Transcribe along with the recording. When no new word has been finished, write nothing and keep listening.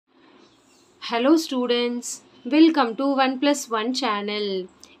Hello students, welcome to 1 plus 1 channel.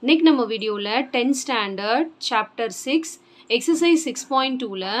 இன்னைக்கு நம்ம வீடியோல 10th standard chapter 6 exercise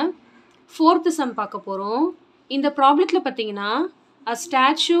 6.2ல 4th sum பார்க்க போறோம். இந்த ப்ராப்ளத்துல பாத்தீங்கன்னா a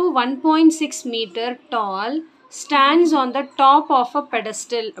statue 1.6 meter tall stands on the top of a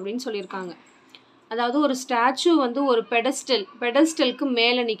pedestal அப்படினு சொல்லிருக்காங்க. அதாவது ஒரு ஸ்டாச்சு வந்து ஒரு பெடஸ்டலுக்கு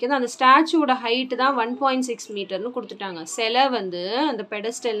மேலே நிற்குது. அந்த ஸ்டாச்சுவோட ஹைட்டு தான் 1.6 மீட்டர்னு கொடுத்துட்டாங்க. சிலை வந்து அந்த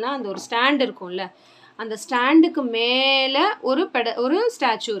பெடஸ்டல்னால் அந்த ஒரு ஸ்டாண்ட் இருக்கும்ல, அந்த ஸ்டாண்டுக்கு மேலே ஒரு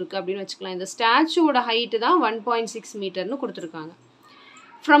ஸ்டாச்சு இருக்குது அப்படின்னு வச்சுக்கலாம். இந்த ஸ்டாச்சுவோட ஹைட்டு தான் 1.6 மீட்டர்னு கொடுத்துருக்காங்க.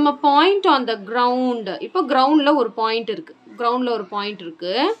 From a point on the ground, இப்போ கிரவுண்டில் ஒரு பாயிண்ட்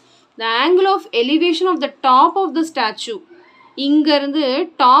இருக்குது. த angle of elevation of the top of the statue, இங்கேருந்து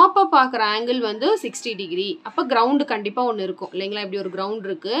டாப்பை பார்க்குற ஆங்கிள் வந்து 60 டிகிரி. அப்போ கிரவுண்டு கண்டிப்பாக ஒன்று இருக்கும் இல்லைங்களா? இப்படி ஒரு கிரவுண்ட்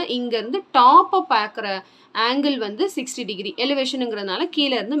இருக்குது. இங்கேருந்து டாப்பை பார்க்குற ஆங்கிள் வந்து 60 டிகிரி. எலிவேஷனுங்கிறதுனால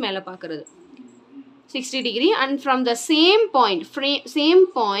கீழே இருந்து மேலே பார்க்குறது 60 degree. And from the same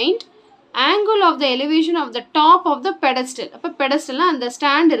point angle of the elevation of the top of the pedestal. அப்போ பெடஸ்டல்னால் அந்த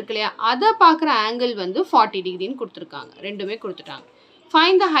ஸ்டாண்ட் இருக்கு இல்லையா, அதை பார்க்குற ஆங்கிள் வந்து 40 டிகிரின்னு கொடுத்துருக்காங்க. ரெண்டுமே கொடுத்துட்டாங்க.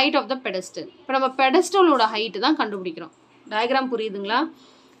 Find the height of the pedestal. இப்போ நம்ம பெடஸ்டலோட ஹைட்டு தான் கண்டுபிடிக்கிறோம். டயக்ராம் புரியுதுங்களா?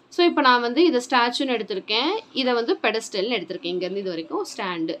 ஸோ இப்போ நான் வந்து இதை ஸ்டாச்சுன்னு எடுத்திருக்கேன், இதை வந்து பெடஸ்டல்னு எடுத்திருக்கேன். இங்கேருந்து இது வரைக்கும்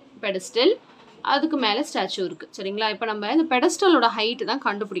ஸ்டாண்டு பெடஸ்டல், அதுக்கு மேலே ஸ்டாச்சு இருக்குது. சரிங்களா? இப்போ நம்ம இந்த பெடஸ்டலோட ஹைட்டு தான்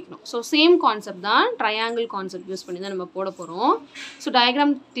கண்டுபிடிக்கணும். ஸோ சேம் கான்செப்ட் தான், ட்ரையாங்கிள் கான்செப்ட் யூஸ் பண்ணி தான் நம்ம போட போகிறோம். ஸோ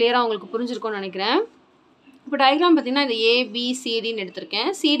டயக்ராம் கிளியராக உங்களுக்கு புரிஞ்சிருக்கும்னு நினைக்கிறேன். இப்போ டயக்ராம் பார்த்தீங்கன்னா இந்த ஏபிசிடின்னு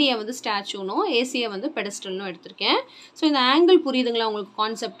எடுத்திருக்கேன். சிடியை வந்து ஸ்டாச்சுனும் ஏசியை வந்து பெடஸ்டல்னும் எடுத்திருக்கேன். ஸோ இந்த ஆங்கிள் புரியுதுங்களா உங்களுக்கு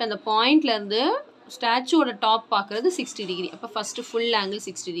கான்செப்ட்? அந்த பாயிண்ட்லேருந்து ஸ்டாச்சுவோட டாப் பார்க்குறது 60 டிகிரி. அப்போ ஃபஸ்ட்டு ஃபுல் ஆங்கிள்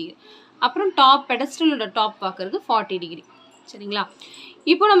 60 டிகிரி. அப்புறம் பெடஸ்டலோட டாப் பார்க்குறது 40 டிகிரி. சரிங்களா?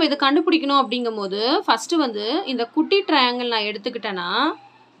 இப்போ நம்ம இதை கண்டுபிடிக்கணும் அப்படிங்கும் போது ஃபஸ்ட்டு வந்து இந்த குட்டி ட்ரையாங்கிள் நான் எடுத்துக்கிட்டேன்னா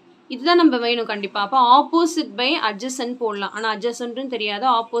இதுதான் நம்ம வேணும் கண்டிப்பாக. அப்போ ஆப்போசிட் பை அட்ஜசன்ட் போடலாம். ஆனால் அட்ஜசன்ட்டும் தெரியாது,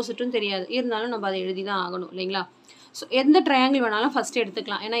 ஆப்போசிட்டும் தெரியாது. இருந்தாலும் நம்ம அதை எழுதி தான் ஆகணும் இல்லைங்களா? ஸோ எந்த ட்ரையாங்கிள் வேணாலும் ஃபஸ்ட்டு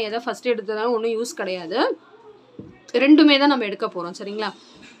எடுத்துக்கலாம். ஏன்னா எதை ஃபஸ்ட்டு எடுத்ததாலும் ஒன்றும் யூஸ் கிடையாது, ரெண்டுமே தான் நம்ம எடுக்க போகிறோம். சரிங்களா?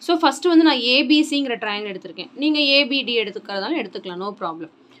 ஸோ ஃபஸ்ட்டு வந்து நான் ஏபிசிங்கிற ட்ரையாங்கிள் எடுத்திருக்கேன். நீங்கள் ஏபிடி எடுத்துக்கிறதாலும் எடுத்துக்கலாம், no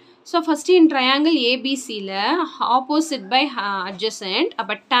problem. So first in triangle ஏபிசியில் opposite by adjacent,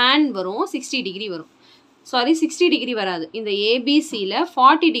 அப்போ டேன் வரும் 60 டிகிரி வரும். சாரி 60 டிகிரி வராது, இந்த ஏபிசியில்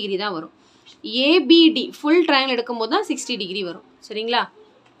 40 டிகிரி தான் வரும். ஏபிடி ஃபுல் ட்ரையாங்கிள் எடுக்கும் போது தான் 60 டிகிரி வரும். சரிங்களா?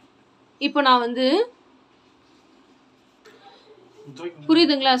 இப்போ நான் வந்து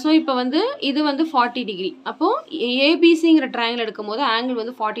புரியுதுங்களா? ஸோ இப்போ வந்து இது வந்து 40 டிகிரி. அப்போது ஏபிசிங்கிற ட்ரையாங்கிள் எடுக்கும் போது ஆங்கிள்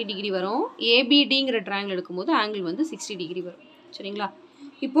வந்து 40 டிகிரி வரும். ஏபிடிங்கிற ட்ரையாங்கிள் எடுக்கும் போது ஆங்கிள் வந்து 60 டிகிரி வரும். சரிங்களா?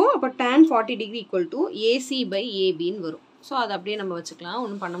 இப்போது அப்போ tan 40 degree equal to AC by ஏபின்னு வரும். ஸோ அதை அப்படியே நம்ம வச்சுக்கலாம்,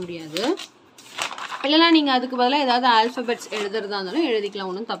 ஒன்றும் பண்ண முடியாது. இல்லைனா நீங்கள் அதுக்கு பதிலாக ஏதாவது ஆல்ஃபபெட்ஸ் எழுதுறதா இருந்தாலும்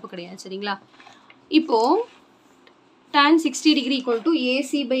எழுதிக்கலாம், ஒன்றும் தப்பு கிடையாது. சரிங்களா? இப்போது tan 60 degree equal to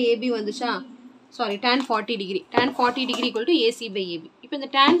AC by AB வந்துச்சா? Sorry tan 40 degree equal to AC by AB. இப்போ இந்த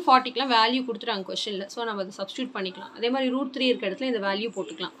tan 40க்குலாம் வேல்யூ கொடுத்துட்டாங்க கொஷனில். ஸோ நம்ம அதை சப்ஸ்டியூட் பண்ணிக்கலாம். அதே மாதிரி √3 இருக்க இடத்துல இந்த வேல்யூ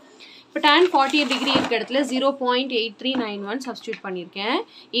போட்டுக்கலாம். இப்போ tan 40 டிகிரி இருக்க இடத்துல 0.8391 சப்ஸ்டியூட் பண்ணியிருக்கேன்.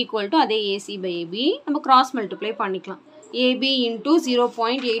 ஈக்குவல் டு அதே ஏசி பை ஏபி நம்ம கிராஸ் மல்டிப்ளை பண்ணிக்கலாம். ஏபி இன்ட்டு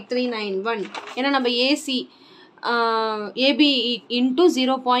 0.8391, ஏன்னா நம்ம AB into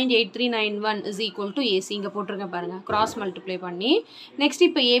 0.8391 is equal to AC இங்கே போட்டிருக்கேன் பாருங்கள், கிராஸ் மல்டிப்ளை பண்ணி. நெக்ஸ்ட்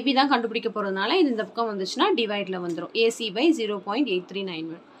இப்போ ஏபி தான் கண்டுபிடிக்க போகிறதுனால இது இந்த பக்கம் வந்துச்சுன்னா டிவைடில் வந்துடும், ஏசி பை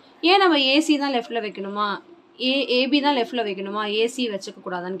 0.8391. ஏன் நம்ம ஏசி தான் லெஃப்ட்டில் வைக்கணுமா, ஏபி தான் லெஃப்ட்டில் வைக்கணுமா, ஏசி வச்சுக்க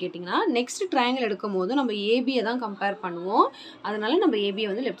கூடாதான்னு கேட்டிங்கன்னா நெக்ஸ்ட் ட்ரையாங்கிள் எடுக்கும் போது நம்ம ஏபியை தான் கம்பேர் பண்ணுவோம். அதனால நம்ம ஏபியை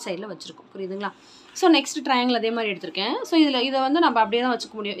வந்து லெஃப்ட் சைடில் வச்சுருக்கோம். புரியுதுங்களா? ஸோ நெக்ஸ்ட் ட்ரையாங்கிள் அதே மாதிரி எடுத்திருக்கேன். ஸோ இதை வந்து நம்ம அப்படியே தான்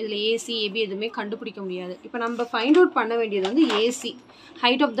வச்சுக்க முடியும். இதில் ஏசி ஏபி எதுவுமே கண்டுபிடிக்க முடியாது. இப்போ நம்ம ஃபைண்ட் அவுட் பண்ண வேண்டியது வந்து AC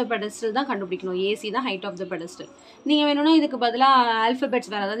height of the pedestal தான் கண்டுபிடிக்கணும். ஏசி தான் ஹைட் ஆஃப் த பெடஸ்டல். நீங்கள் வேணும்னா இதுக்கு பதிலாக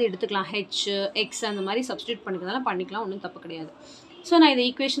ஆல்ஃபபெட்ஸ் வேறு ஏதாவது எடுத்துக்கலாம், ஹெச் எக்ஸ் அந்த மாதிரி சப்ஸ்டியூட் பண்ணிக்கிறதால பண்ணிக்கலாம், ஒன்றும் தப்பு கிடையாது. ஸோ நான் இதை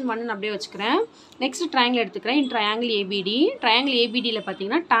ஈக்குவேஷன் 1 அப்படியே வச்சுக்கிறேன். நெக்ஸ்ட் ட்ரையாங்கிள் எடுத்துக்கிறேன். இன் ட்ரையாங்கிள் ஏபிடியில்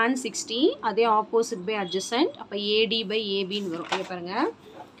பார்த்தீங்கன்னா tan 60 அதே ஆப்போசிட் பை அட்ஜசன்ட், அப்போ ஏடி பை ஏபின்னு வரும். இங்கே பாருங்கள்,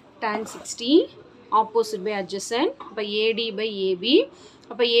 tan 60 ஆப்போசிட் பை அட்ஜசன்ட், அப்போ ஏடி பை ஏபி.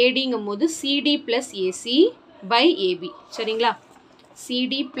 அப்போ ஏடிங்கும் போது CD plus AC by AB. சரிங்களா?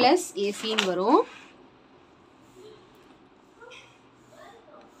 சிடி ப்ளஸ் ஏசின்னு வரும்.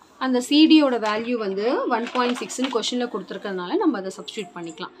 அந்த சிடியோட வேல்யூ வந்து 1.6ன்னு கொஷனில் கொடுத்துருக்கிறதுனால நம்ம அதை சப்ஸ்டியூட்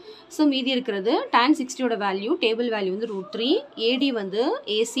பண்ணிக்கலாம். ஸோ மீதி இருக்கிறது tan 60யோட வேல்யூ, டேபிள் வேல்யூ வந்து √3, ஏடி வந்து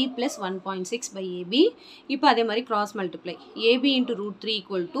ஏசி ப்ளஸ் 1.6 பை ஏபி. இப்போ அதே மாதிரி cross multiply, AB into √3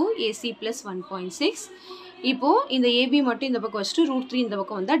 equal to AC plus 1.6. இப்போது இந்த ஏபி மட்டும் இந்த பக்கம் வச்சுட்டு √3 இந்த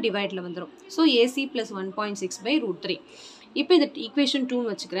பக்கம் வந்தால் டிவைடில் வந்துடும். So AC plus 1.6 by √3. இப்போ இது ஈக்குவேஷன் 2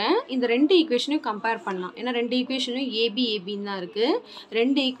 வச்சுக்கிறேன். இந்த ரெண்டு ஈக்குவேஷனையும் கம்பேர் பண்ணலாம். ஏன்னா ரெண்டு ஈக்குவேஷனும் ஏபி ஏபின்னு தான் இருக்குது.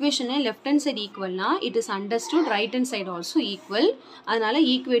 ரெண்டு ஈக்குவேஷனும் left hand side ஈக்குவல்னா it is understood right hand side also equal. அதனால்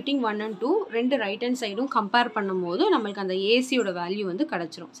ஈக்குவேட்டிங் 1 and 2 ரெண்டு ரைட் ஹேண்ட் சைடும் கம்பேர் பண்ணும்போது நம்மளுக்கு அந்த ஏசியோட வேல்யூ வந்து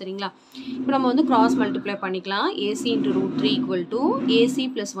கிடச்சிரும். சரிங்களா? இப்போ நம்ம வந்து கிராஸ் மல்டிப்ளை பண்ணிக்கலாம். AC into √3 equal to AC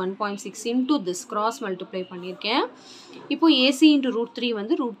plus 1.6 into this cross multiply பண்ணியிருக்கேன். இப்போ ஏசி இன்ட்டு √3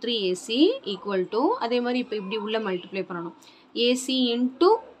 வந்து √3 ஏசி ஈக்குவல் டு அதே மாதிரி இப்போ இப்படி உள்ள மல்டிப்ளை பண்ணணும். ஏசி இன்ட்டு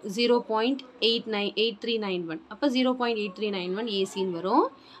 0.8391 அப்போ 0.8391 ஏசின்னு வரும்.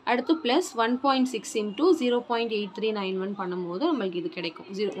 அடுத்து ப்ளஸ் 1.6 இன்ட்டு 0.8391 பண்ணும்போது நம்மளுக்கு இது கிடைக்கும்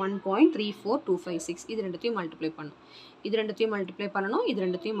 1.34256. இது ரெண்டுத்தையும் மல்டிப்ளை பண்ணணும். இது ரெண்டுத்தையும் மல்டிப்ளை பண்ணணும். இது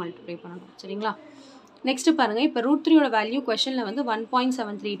ரெண்டுத்தையும் மல்டிப்ளை பண்ணணும். சரிங்களா? நெக்ஸ்ட்டு பாருங்கள். இப்போ √3யோட வேல்யூ கொஷனில் வந்து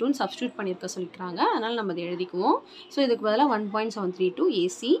 1.732 சப்ஸ்டியூட் பண்ணியிருக்க சொல்லிக்கிறாங்க. அதனால் நம்ம அதை எழுதிக்குவோம். ஸோ இதுக்கு பதிலாக 1.732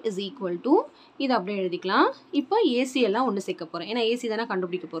 ஏசி இஸ் ஈக்குவல் டு இதை அப்படியே எழுதிக்கலாம். இப்போ ஏசி எல்லாம் ஒன்று சேர்க்க போகிறோம். ஏன்னா ஏசி தானே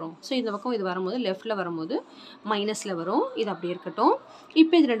கண்டுபிடிக்க போகிறோம். ஸோ இந்த பக்கம் இது வரும்போது லெஃப்ட்டில் வரும்போது மைனஸில் வரும். இது அப்படியே இருக்கட்டும்.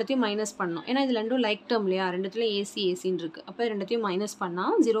 இப்போ இது ரெண்டுத்தையும் மைனஸ் பண்ணணும். ஏன்னா இது ரெண்டும் லைக் டேர்ம் இல்லையா? ரெண்டுத்துலையும் ஏசி ஏசின்னு இருக்குது. அப்போ இது ரெண்டுத்தையும் மைனஸ்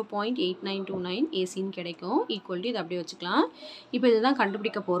பண்ணால் 0.8929 ஏசின்னு கிடைக்கும். ஈக்குவல் டு இது அப்படியே வச்சுக்கலாம். இப்போ இதுதான்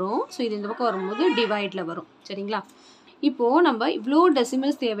கண்டுபிடிக்க போகிறோம். ஸோ இது இந்த பக்கம் வரும்போது டிவைடில் வரும். சரிங்களா? இப்போது நம்ம இவ்வளோ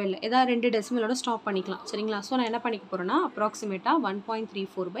டெசிமல்ஸ் தேவையில்லை. ஏதாவது ரெண்டு டெசிமலோட ஸ்டாப் பண்ணிக்கலாம். சரிங்களா? ஸோ நான் என்ன பண்ணிக்க போகிறேன்னா அப்ராக்சிமேட்டாக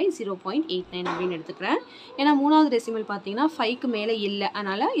 1.34/0.89 அப்படின்னு எடுத்துக்கிறேன். ஏன்னா மூணாவது டெசிமல் பார்த்தீங்கன்னா 5க்கு மேலே இல்லை.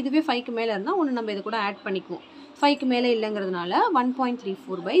 அதனால் இதுவே 5க்கு மேலே இருந்தால் ஒன்று நம்ம இதை கூட ஆட் பண்ணிக்குவோம். 5க்கு மேலே இல்லைங்கிறதுனால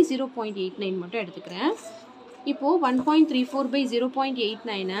 1.34/0.89 மட்டும் எடுத்துக்கிறேன். இப்போது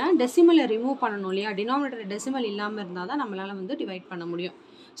 1.34/0.89 டெசிமலை ரிமூவ் பண்ணணும் இல்லையா? டினாமினேட்டர் டெசிமல் இல்லாமல் இருந்தால் தான் நம்மளால் வந்து டிவைட் பண்ண முடியும்.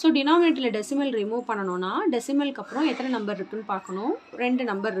 ஸோ டினாமினேட்டரில் டெசிமல் ரிமூவ் பண்ணணும்னா டெசிமலுக்கு அப்புறம் எத்தனை நம்பர் இருக்குதுன்னு பார்க்கணும். 2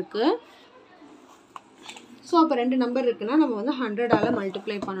 நம்பர் இருக்குது. ஸோ அப்போ 2 நம்பர் இருக்குன்னா நம்ம வந்து 100ஆல்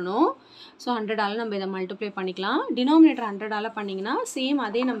மல்டிப்ளை பண்ணணும். ஸோ 100ஆல் நம்ம இதை மல்டிப்ளை பண்ணிக்கலாம். டினாமினேட்டர் 100ஆல் பண்ணிங்கன்னா சேம்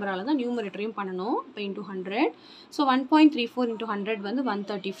அதே நம்பரால் தான் நியூமரேட்டரையும் பண்ணணும். இப்போ இன்ட்டு 100. ஸோ 1.34 இன்ட்டு 100 வந்து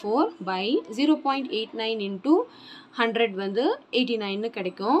 134/0.89 இன்ட்டு 100 வந்து 89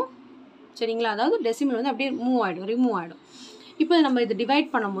 கிடைக்கும். சரிங்களா? அதாவது டெசிமல் வந்து அப்படியே ரிமூவ் ஆகிடும். இப்போ நம்ம இது டிவைட்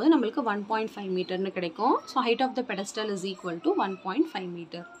பண்ணும்போது நம்மளுக்கு 1.5 மீட்டர்னு கிடைக்கும். So height of the pedestal is equal to 1.5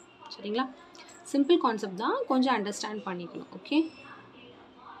 metre. சரிங்களா? சிம்பிள் கான்செப்ட் தான், கொஞ்சம் அண்டர்ஸ்டாண்ட் பண்ணிக்கணும். ஓகே,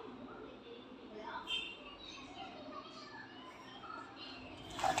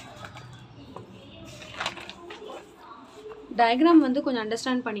 டயக்ராம் வந்து கொஞ்சம்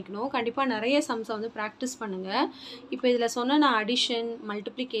அண்டர்ஸ்டாண்ட் பண்ணிக்கணும். கண்டிப்பாக நிறைய சம்ஸை வந்து ப்ராக்டிஸ் பண்ணுங்கள். இப்போ இதில் சொன்ன நான் அடிஷன்,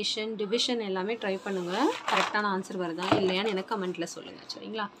 மல்டிப்ளிகேஷன், டிவிஷன் எல்லாமே ட்ரை பண்ணுங்கள். கரெக்டான ஆன்சர் வருதா இல்லையான்னு எனக்கு கமெண்ட்டில் சொல்லுங்கள்.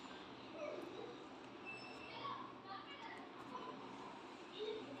 சரிங்களா?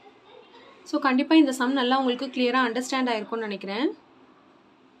 ஸோ கண்டிப்பாக இந்த சம் நல்லா உங்களுக்கு கிளியராக அண்டர்ஸ்டாண்ட் ஆகிருக்கும்னு நினைக்கிறேன்.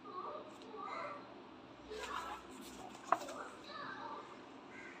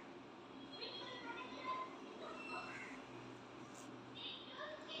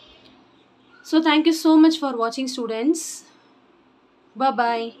 So thank you so much for watching, students. Bye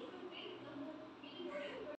bye.